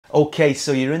Okay,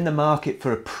 so you're in the market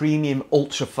for a premium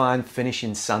ultra fine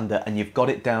finishing sander and you've got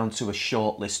it down to a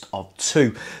short list of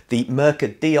two, the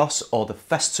Mirka Deos or the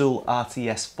Festool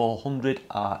RTS 400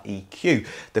 REQ.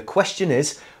 The question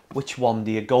is, which one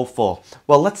do you go for?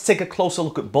 Well, let's take a closer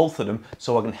look at both of them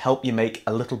so I can help you make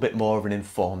a little bit more of an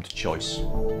informed choice.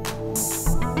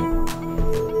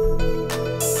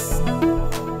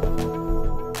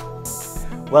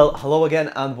 Well, hello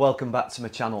again and welcome back to my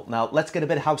channel. Now, let's get a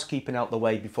bit of housekeeping out the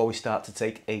way before we start to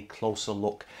take a closer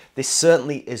look. This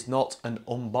certainly is not an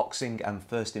unboxing and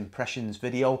first impressions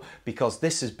video because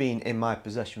this has been in my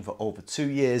possession for over 2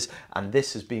 years and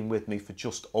this has been with me for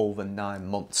just over 9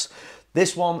 months.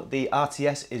 This one, the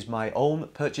RTS, is my own,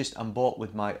 purchased and bought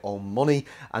with my own money,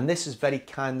 and this has very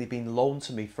kindly been loaned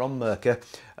to me from Mirka.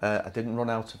 I didn't run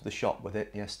out of the shop with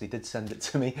it. Yes, they did send it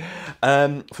to me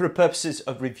for purposes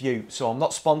of review. So I'm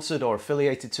not sponsored or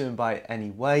affiliated to them by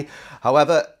any way.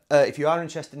 However, if you are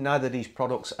interested in either of these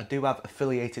products, I do have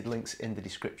affiliated links in the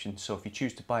description. So if you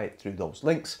choose to buy it through those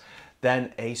links,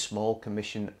 then a small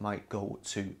commission might go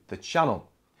to the channel.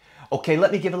 Okay,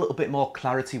 let me give a little bit more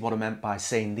clarity what I meant by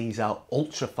saying these are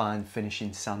ultra fine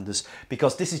finishing sanders,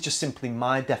 because this is just simply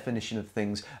my definition of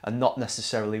things and not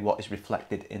necessarily what is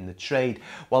reflected in the trade.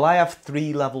 Well, I have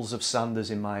 3 levels of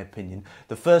sanders in my opinion.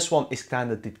 The first one is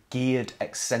kind of the geared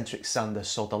eccentric sander,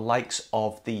 so the likes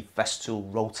of the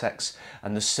Festool Rotex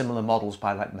and the similar models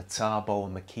by like Metabo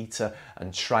and Makita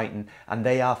and Triton, and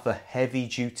they are for heavy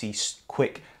duty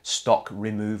quick stock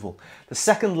removal. The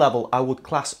second level I would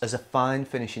class as a fine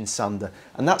finishing sander,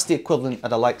 and that's the equivalent of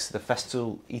the likes of the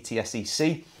Festool ETS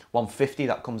 150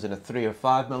 that comes in a 3 or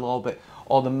 5mm orbit,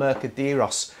 or the Mirka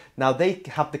Deos. Now they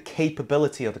have the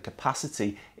capability or the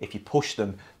capacity, if you push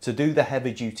them, to do the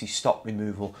heavy duty stock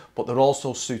removal, but they're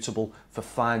also suitable for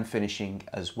fine finishing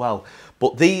as well.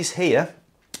 But these here,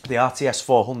 the RTS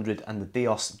 400 and the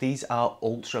Deos, these are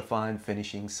ultra fine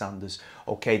finishing sanders.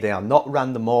 Okay, they are not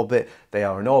random orbit, they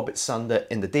are an orbit sander.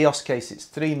 In the Deos case it's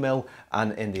 3mm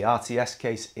and in the RTS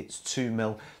case it's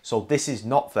 2mm. So this is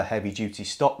not for heavy duty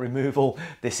stock removal,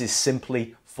 this is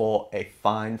simply for a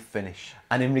fine finish.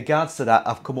 And in regards to that,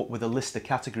 I've come up with a list of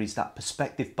categories that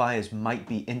prospective buyers might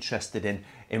be interested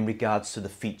in regards to the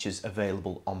features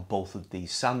available on both of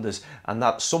these sanders. And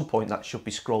at some point that should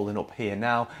be scrolling up here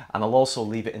now, and I'll also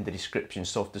leave it in the description.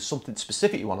 So if there's something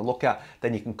specific you want to look at,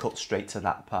 then you can cut straight to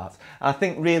that part. And I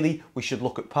think really we should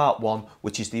look at part 1,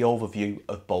 which is the overview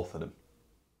of both of them.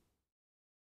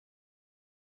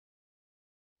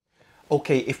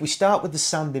 Okay, if we start with the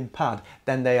sanding pad,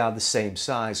 then they are the same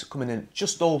size, coming in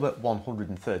just over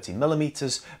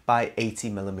 130mm by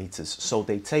 80mm. So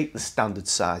they take the standard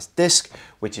size disc,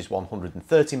 which is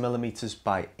 130mm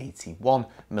by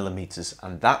 81mm,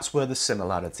 and that's where the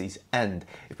similarities end.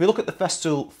 If we look at the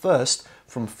Festool first,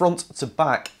 from front to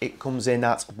back, it comes in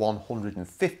at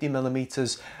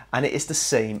 150mm, and it is the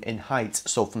same in height.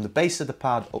 So from the base of the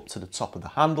pad up to the top of the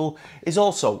handle is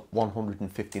also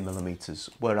 150mm,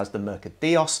 whereas the Mirka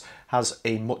Deos has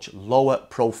a much lower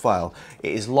profile.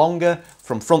 It is longer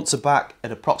from front to back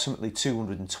at approximately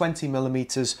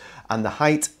 220mm, and the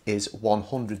height is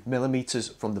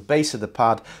 100mm from the base of the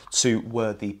pad to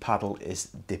where the paddle is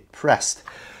depressed.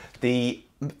 The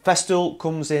Festool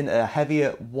comes in a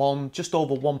heavier just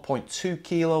over 1.2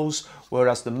 kilos,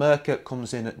 whereas the Mirka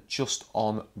comes in at just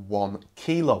on 1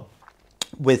 kilo.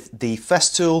 With the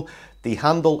Festool, the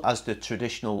handle has the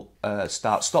traditional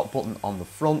start-stop button on the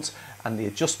front, and the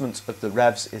adjustment of the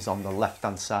revs is on the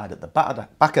left-hand side at the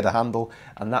back of the handle,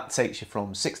 and that takes you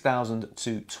from 6,000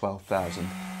 to 12,000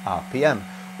 RPM.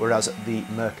 Whereas the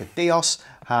Mirka Deos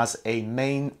has a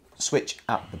main switch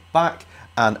at the back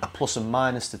and a plus and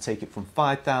minus to take it from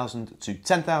 5,000 to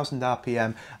 10,000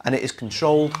 RPM, and it is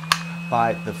controlled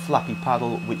by the flappy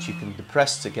paddle, which you can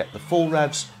depress to get the full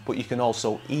revs, but you can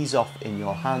also ease off in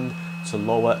your hand to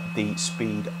lower the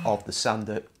speed of the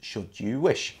sander should you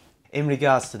wish. In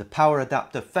regards to the power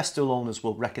adapter, Festool owners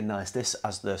will recognise this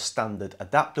as the standard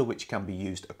adapter, which can be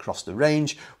used across the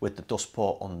range with the dust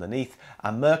port underneath,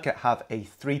 and Mirka have a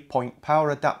 3-point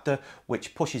power adapter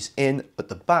which pushes in at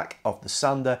the back of the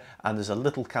sander, and there's a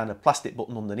little kind of plastic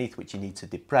button underneath which you need to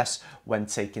depress when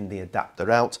taking the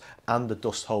adapter out, and the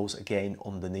dust hose again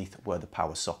underneath where the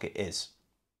power socket is.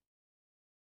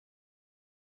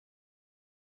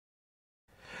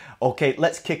 Okay,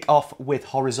 let's kick off with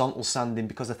horizontal sanding,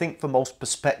 because I think for most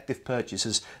prospective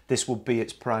purchasers this would be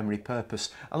its primary purpose.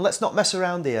 And let's not mess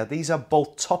around here, these are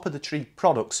both top of the tree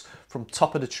products from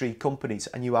top of the tree companies,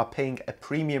 and you are paying a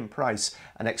premium price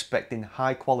and expecting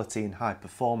high quality and high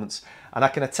performance. And I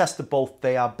can attest to both.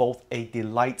 They are both a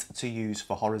delight to use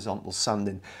for horizontal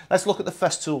sanding. Let's look at the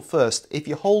Festool first. If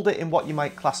you hold it in what you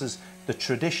might class as the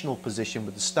traditional position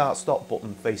with the start-stop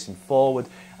button facing forward,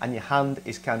 and your hand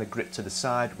is kind of gripped to the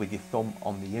side with your thumb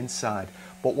on the inside.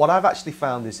 But what I've actually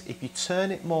found is if you turn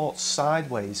it more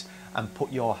sideways and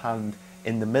put your hand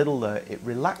in the middle there, it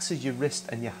relaxes your wrist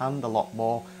and your hand a lot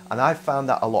more, and I've found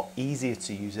that a lot easier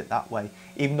to use it that way,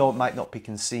 even though it might not be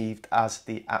conceived as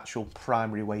the actual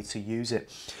primary way to use it.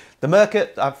 The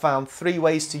Mirka, I've found 3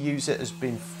 ways to use it has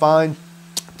been fine.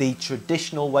 The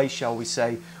traditional way, shall we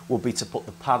say, will be to put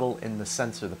the paddle in the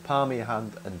center of the palm of your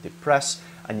hand and depress,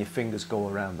 and your fingers go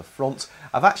around the front.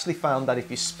 I've actually found that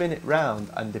if you spin it round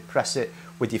and depress it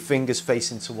with your fingers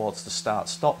facing towards the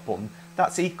start-stop button,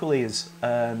 that's equally as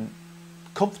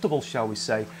comfortable, shall we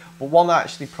say. But one I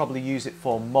actually probably use it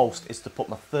for most is to put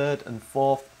my 3rd and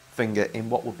 4th finger in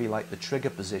what would be like the trigger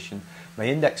position, my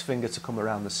index finger to come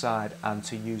around the side, and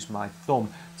to use my thumb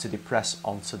to depress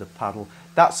onto the paddle.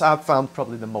 That's, I've found,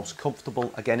 probably the most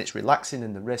comfortable. Again, it's relaxing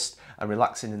in the wrist and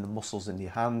relaxing in the muscles in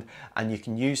your hand, and you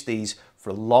can use these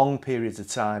for long periods of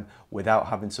time without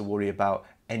having to worry about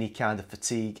any kind of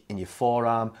fatigue in your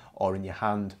forearm or in your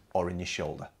hand or in your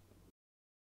shoulder.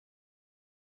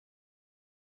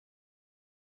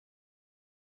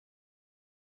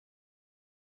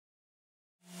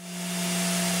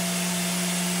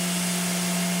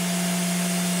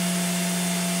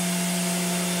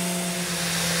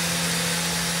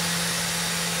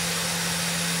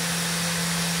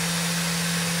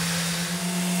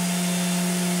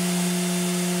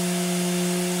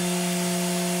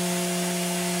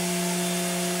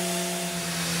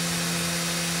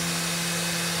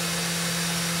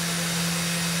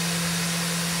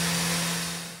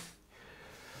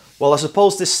 Well, I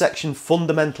suppose this section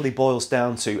fundamentally boils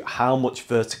down to how much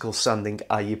vertical sanding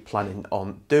are you planning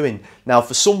on doing. Now,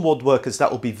 for some woodworkers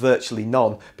that will be virtually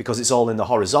none, because it's all in the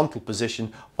horizontal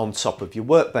position on top of your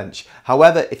workbench.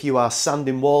 However, if you are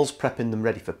sanding walls, prepping them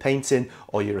ready for painting,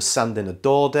 or you're sanding a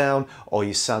door down, or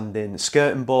you're sanding a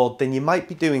skirting board, then you might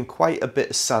be doing quite a bit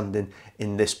of sanding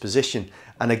in this position.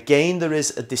 And again, there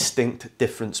is a distinct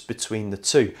difference between the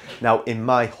two. Now, in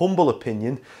my humble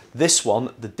opinion, this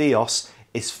one, the Deos,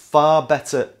 is far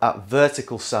better at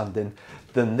vertical sanding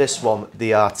than this one,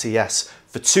 the RTS,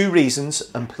 for 2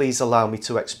 reasons, and please allow me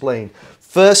to explain.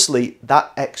 Firstly,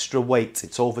 that extra weight,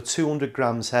 it's over 200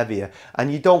 grams heavier,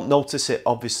 and you don't notice it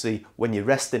obviously when you're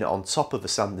resting it on top of a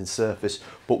sanding surface,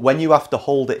 but when you have to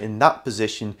hold it in that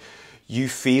position, you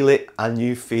feel it, and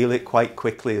you feel it quite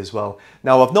quickly as well.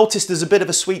 Now, I've noticed there's a bit of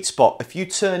a sweet spot. If you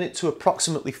turn it to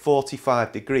approximately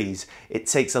 45 degrees, it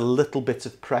takes a little bit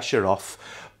of pressure off.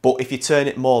 But if you turn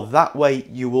it more that way,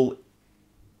 you will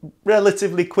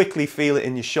relatively quickly feel it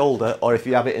in your shoulder, or if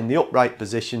you have it in the upright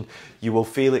position, you will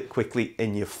feel it quickly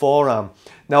in your forearm.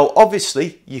 Now,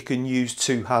 obviously, you can use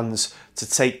 2 hands to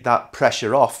take that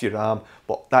pressure off your arm,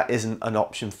 but that isn't an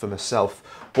option for myself.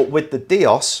 But with the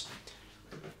Deos,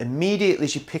 immediately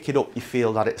as you pick it up, you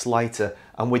feel that it's lighter,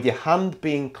 and with your hand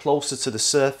being closer to the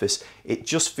surface, it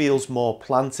just feels more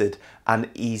planted and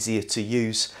easier to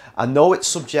use. I know it's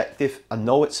subjective, I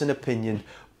know it's an opinion,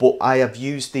 but I have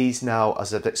used these now,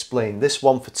 as I've explained, this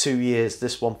one for 2 years,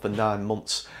 this one for 9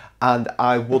 months, and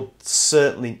I would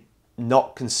certainly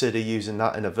not consider using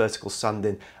that in a vertical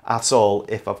sanding at all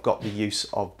if I've got the use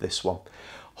of this one.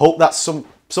 Hope that's some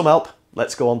help.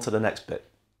 Let's go on to the next bit.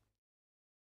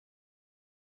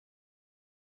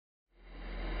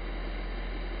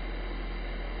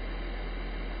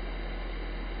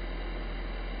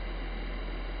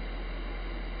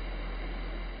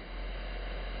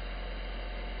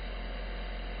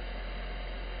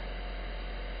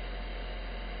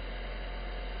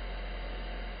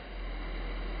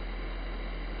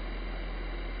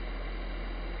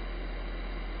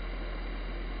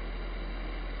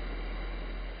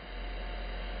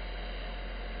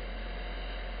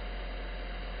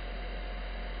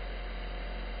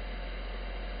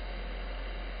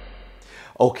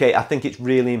 Okay, I think it's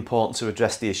really important to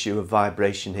address the issue of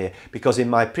vibration here, because in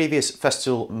my previous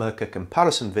Festool Mirka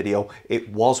comparison video, it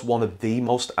was one of the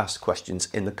most asked questions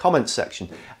in the comments section,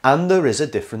 and there is a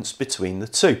difference between the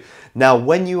two. Now,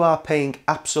 when you are paying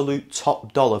absolute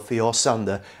top dollar for your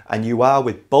sander, and you are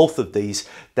with both of these,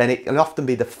 then it can often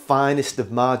be the finest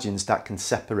of margins that can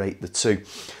separate the two.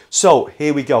 So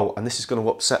here we go, and this is going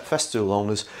to upset Festool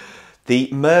owners. The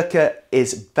Mirka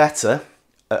is better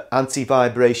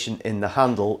anti-vibration in the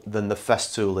handle than the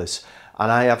Festool is.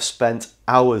 and I have spent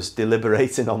hours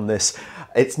deliberating on this.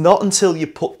 It's not until you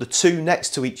put the two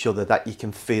next to each other that you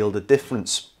can feel the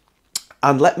difference.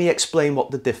 And let me explain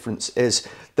what the difference is.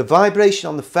 The vibration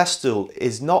on the Festool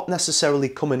is not necessarily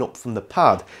coming up from the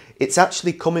pad, it's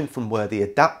actually coming from where the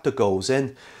adapter goes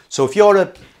in. So if you're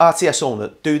an RTS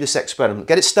owner, do this experiment.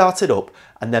 Get it started up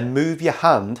and then move your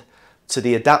hand to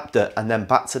the adapter and then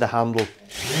back to the handle.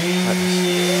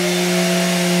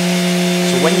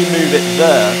 So when you move it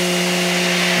there,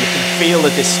 you can feel a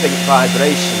distinct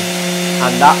vibration,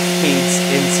 and that feeds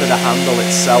into the handle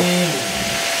itself.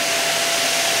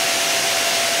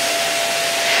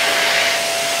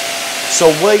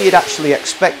 So where you'd actually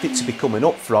expect it to be coming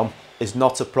up from is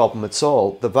not a problem at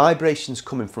all. The vibration's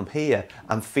coming from here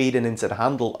and feeding into the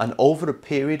handle, and over a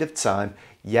period of time,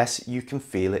 yes, you can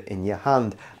feel it in your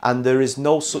hand, and there is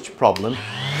no such problem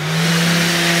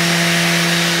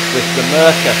with the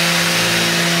Mirka.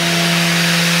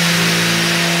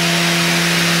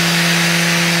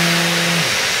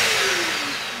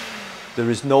 There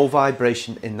is no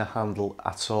vibration in the handle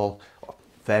at all.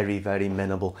 Very, very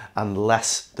minimal, and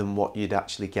less than what you'd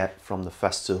actually get from the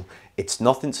Festool. It's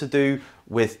nothing to do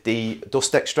with the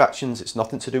dust extractions, it's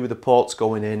nothing to do with the ports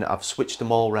going in. I've switched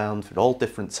them all around for all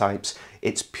different types.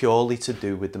 It's purely to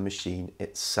do with the machine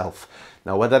itself.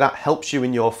 Now, whether that helps you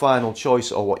in your final choice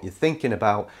or what you're thinking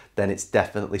about, then it's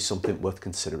definitely something worth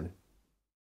considering.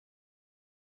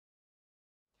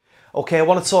 Okay, I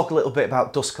want to talk a little bit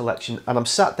about dust collection, and I'm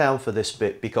sat down for this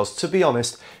bit because, to be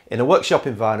honest, in a workshop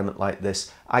environment like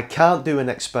this, I can't do an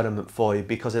experiment for you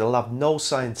because it'll have no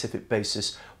scientific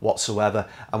basis whatsoever.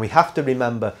 And we have to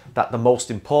remember that the most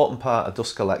important part of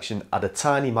dust collection are the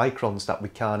tiny microns that we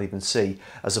can't even see,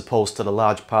 as opposed to the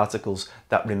large particles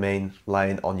that remain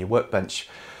lying on your workbench.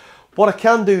 What I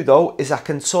can do though is I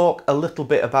can talk a little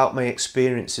bit about my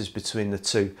experiences between the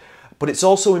two. But it's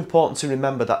also important to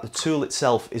remember that the tool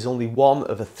itself is only one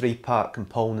of a three-part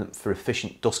component for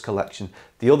efficient dust collection,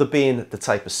 the other being the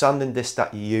type of sanding disc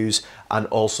that you use and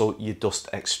also your dust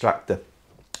extractor.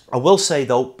 I will say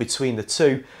though, between the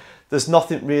two, there's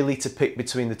nothing really to pick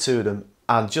between the two of them,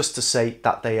 and just to say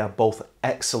that they are both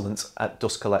excellent at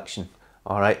dust collection.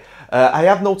 Alright, I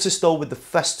have noticed though with the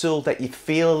Festool that you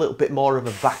feel a little bit more of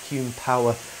a vacuum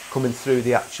power coming through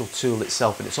the actual tool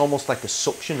itself, and it's almost like a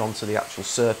suction onto the actual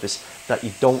surface that you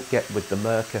don't get with the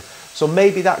Mirka. So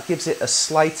maybe that gives it a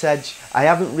slight edge. I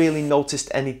haven't really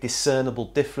noticed any discernible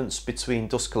difference between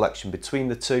dust collection between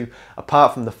the two,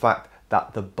 apart from the fact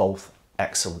that they're both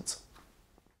excellent.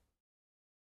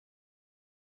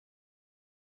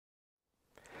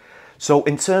 So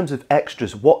in terms of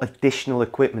extras, what additional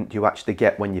equipment do you actually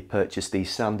get when you purchase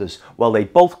these sanders? Well, they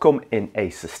both come in a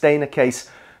sustainer case,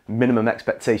 minimum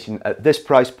expectation at this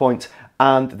price point,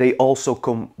 and they also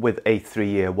come with a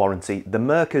 3-year warranty. The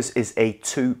Mirka's is a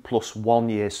 2+1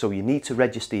 year, so you need to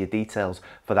register your details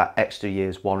for that extra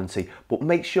year's warranty. But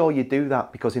make sure you do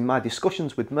that, because in my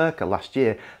discussions with Mirka last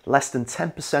year, less than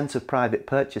 10% of private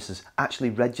purchasers actually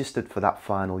registered for that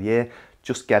final year.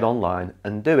 Just get online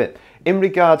and do it. In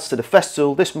regards to the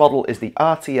Festool, this model is the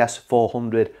RTS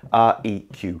 400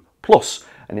 REQ Plus,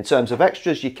 and in terms of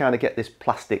extras, you kind of get this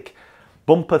plastic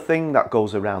bumper thing that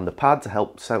goes around the pad to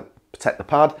help protect the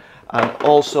pad, and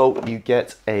also you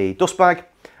get a dust bag,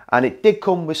 and it did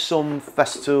come with some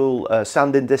Festool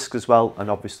sanding discs as well, and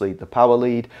obviously the power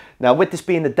lead. Now, with this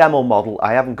being a demo model,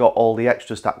 I haven't got all the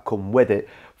extras that come with it.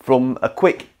 From a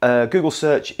quick Google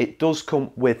search, it does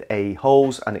come with a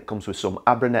hose, and it comes with some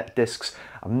Abranet discs.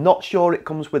 I'm not sure it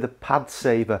comes with a pad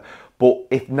saver, but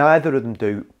if neither of them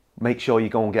do, make sure you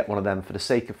go and get one of them. For the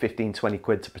sake of 15-20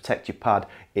 quid to protect your pad,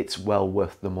 it's well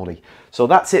worth the money. So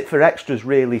that's it for extras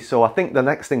really. So I think the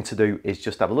next thing to do is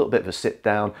just have a little bit of a sit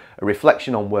down, a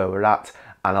reflection on where we're at,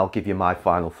 and I'll give you my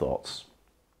final thoughts.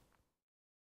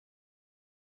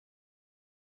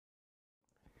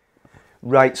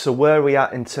 Right, so where are we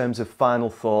at in terms of final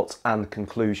thoughts and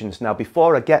conclusions? Now,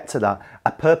 before I get to that,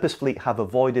 I purposefully have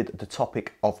avoided the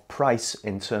topic of price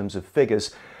in terms of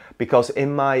figures, because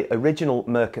in my original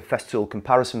Mirka Festool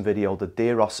comparison video, the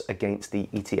Deos against the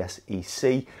ETS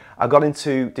EC, I got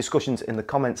into discussions in the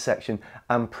comments section,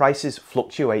 and prices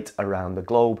fluctuate around the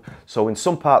globe. So in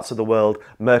some parts of the world,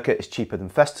 Mirka is cheaper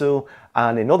than Festool,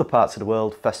 and in other parts of the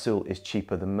world, Festool is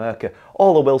cheaper than Mirka.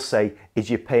 All I will say is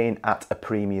you're paying at a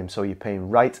premium, so you're paying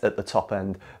right at the top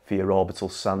end for your orbital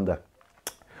sander.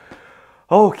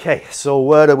 Okay, so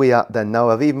where are we at then? Now,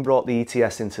 I've even brought the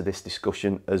ETS into this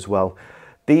discussion as well.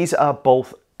 These are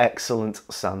both excellent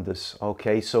sanders,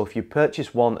 okay? So if you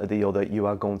purchase one or the other, you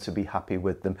are going to be happy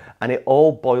with them. And it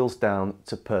all boils down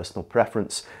to personal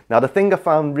preference. Now, the thing I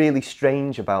found really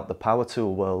strange about the power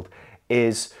tool world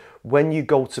is when you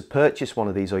go to purchase one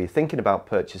of these, or you're thinking about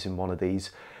purchasing one of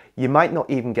these, you might not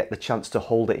even get the chance to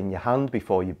hold it in your hand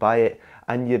before you buy it,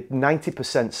 and you're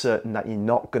 90% certain that you're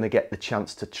not going to get the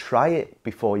chance to try it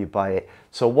before you buy it.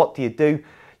 So what do?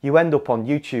 You end up on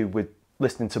YouTube with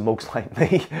listening to mugs like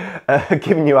me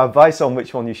giving you advice on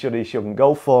which one you should or shouldn't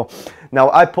go for.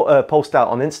 Now, I put a post out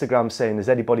on Instagram saying, has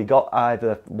anybody got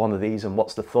either one of these and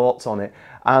what's the thoughts on it?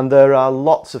 And there are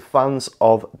lots of fans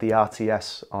of the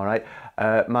RTS, all right?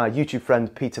 My YouTube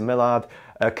friend Peter Millard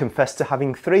confessed to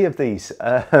having 3 of these,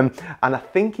 and I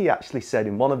think he actually said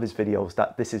in one of his videos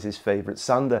that this is his favourite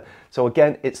sander. So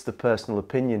again, it's the personal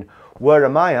opinion. Where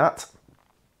am I at?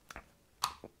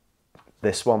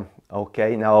 This one.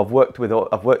 Okay, now I've worked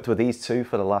with these 2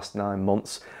 for the last 9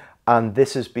 months, and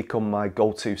this has become my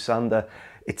go-to sander.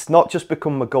 It's not just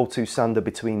become my go-to sander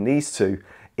between these 2,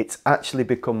 it's actually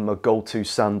become my go-to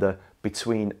sander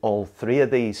between all 3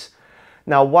 of these.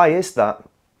 Now, why is that?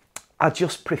 I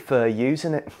just prefer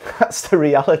using it. That's the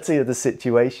reality of the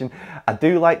situation. I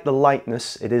do like the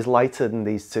lightness. It is lighter than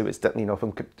these 2. It's definitely, you know,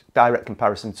 from direct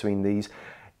comparison between these,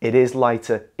 it is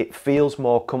lighter. It feels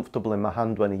more comfortable in my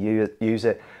hand when I use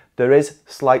it. There is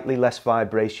slightly less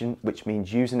vibration, which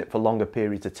means using it for longer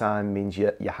periods of time means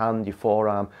your hand, your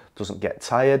forearm doesn't get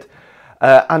tired.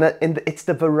 It's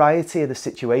the variety of the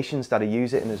situations that I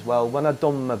use it in as well. When I've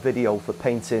done my video for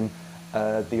painting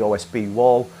the OSB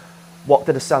wall, what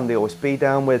did I sand the OSB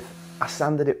down with? I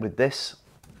sanded it with this.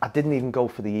 I didn't even go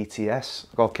for the ETS,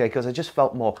 okay, because I just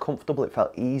felt more comfortable. It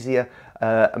felt easier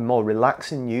and more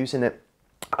relaxing using it.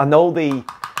 I know the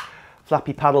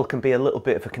flappy paddle can be a little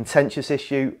bit of a contentious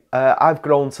issue. I've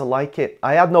grown to like it.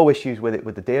 I had no issues with it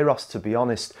with the Deos, to be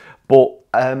honest, but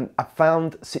I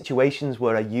found situations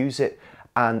where I use it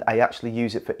and I actually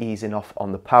use it for easing off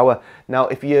on the power. Now,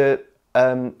 if you're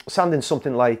sanding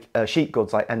something like sheet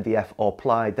goods like MDF or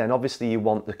ply, then obviously you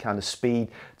want the kind of speed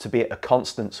to be at a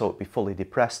constant so it be fully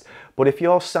depressed. But if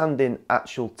you're sanding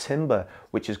actual timber,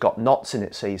 which has got knots in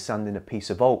it, say you're sanding a piece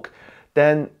of oak,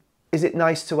 then is it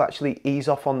nice to actually ease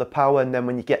off on the power, and then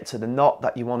when you get to the knot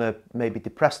that you want to maybe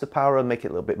depress the power and make it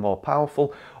a little bit more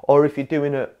powerful? Or if you're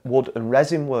doing a wood and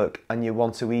resin work and you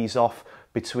want to ease off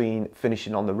between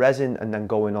finishing on the resin and then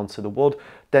going onto the wood,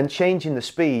 then changing the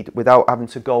speed without having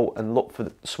to go and look for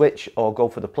the switch or go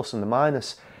for the plus and the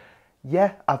minus.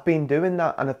 Yeah, I've been doing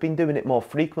that, and I've been doing it more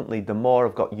frequently the more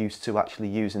I've got used to actually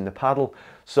using the paddle.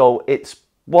 So it's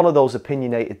one of those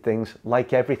opinionated things,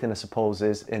 like everything I suppose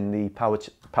is in the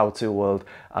power tool world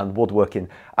and woodworking.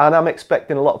 And I'm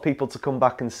expecting a lot of people to come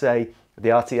back and say the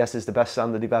RTS is the best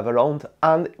sander they've ever owned,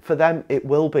 and for them it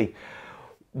will be.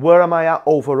 Where am I at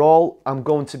overall? I'm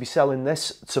going to be selling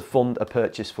this to fund a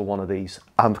purchase for one of these.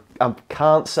 I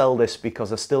can't sell this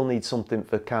because I still need something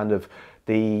for kind of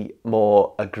the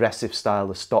more aggressive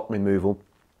style of stock removal,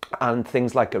 and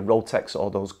things like a Rotex or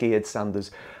those geared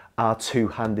sanders are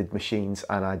two-handed machines,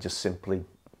 and I just simply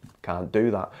can't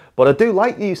do that. But I do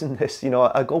like using this, you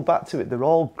know, I go back to it. They're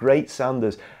all great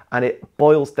sanders, and it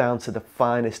boils down to the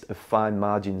finest of fine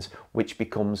margins, which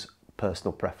becomes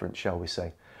personal preference, shall we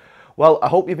say. Well, I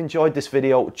hope you've enjoyed this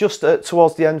video. Just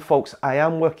towards the end, folks, I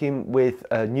am working with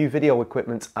new video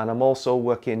equipment, and I'm also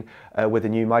working with a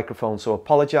new microphone. So I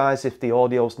apologise if the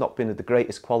audio's not been of the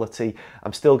greatest quality.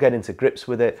 I'm still getting to grips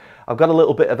with it. I've got a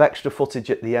little bit of extra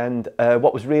footage at the end.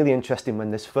 What was really interesting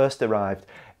when this first arrived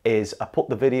is I put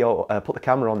the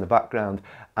camera on the background,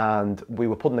 and we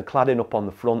were putting the cladding up on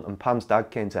the front, and Pam's dad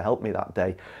came to help me that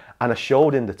day, and I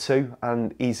showed him the two,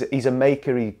 and he's a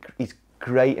maker. He's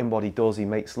great in what he does. He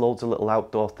makes loads of little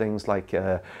outdoor things like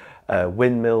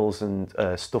windmills and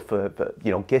stuff for, you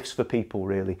know, gifts for people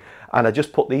really. And I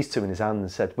just put these two in his hand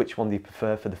and said, which one do you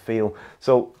prefer for the feel?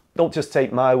 So don't just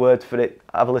take my word for it.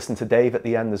 Have a listen to Dave at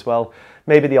the end as well.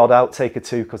 Maybe the odd outtake or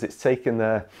two, because it's taken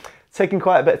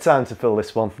quite a bit of time to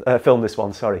film this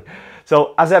one. Sorry.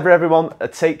 So as ever, everyone,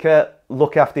 take care,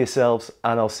 look after yourselves,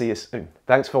 and I'll see you soon.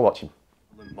 Thanks for watching.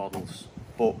 Models,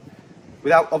 but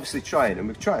without obviously trying, and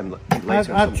we'll try them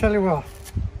later. I'll tell you what,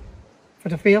 for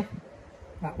the feel,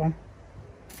 that one,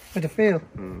 for the feel,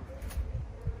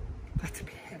 that's a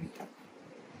bit heavy.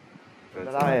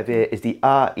 That I have here is the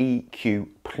REQ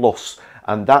Plus,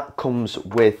 and that comes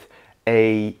with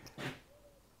a,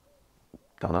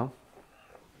 don't know,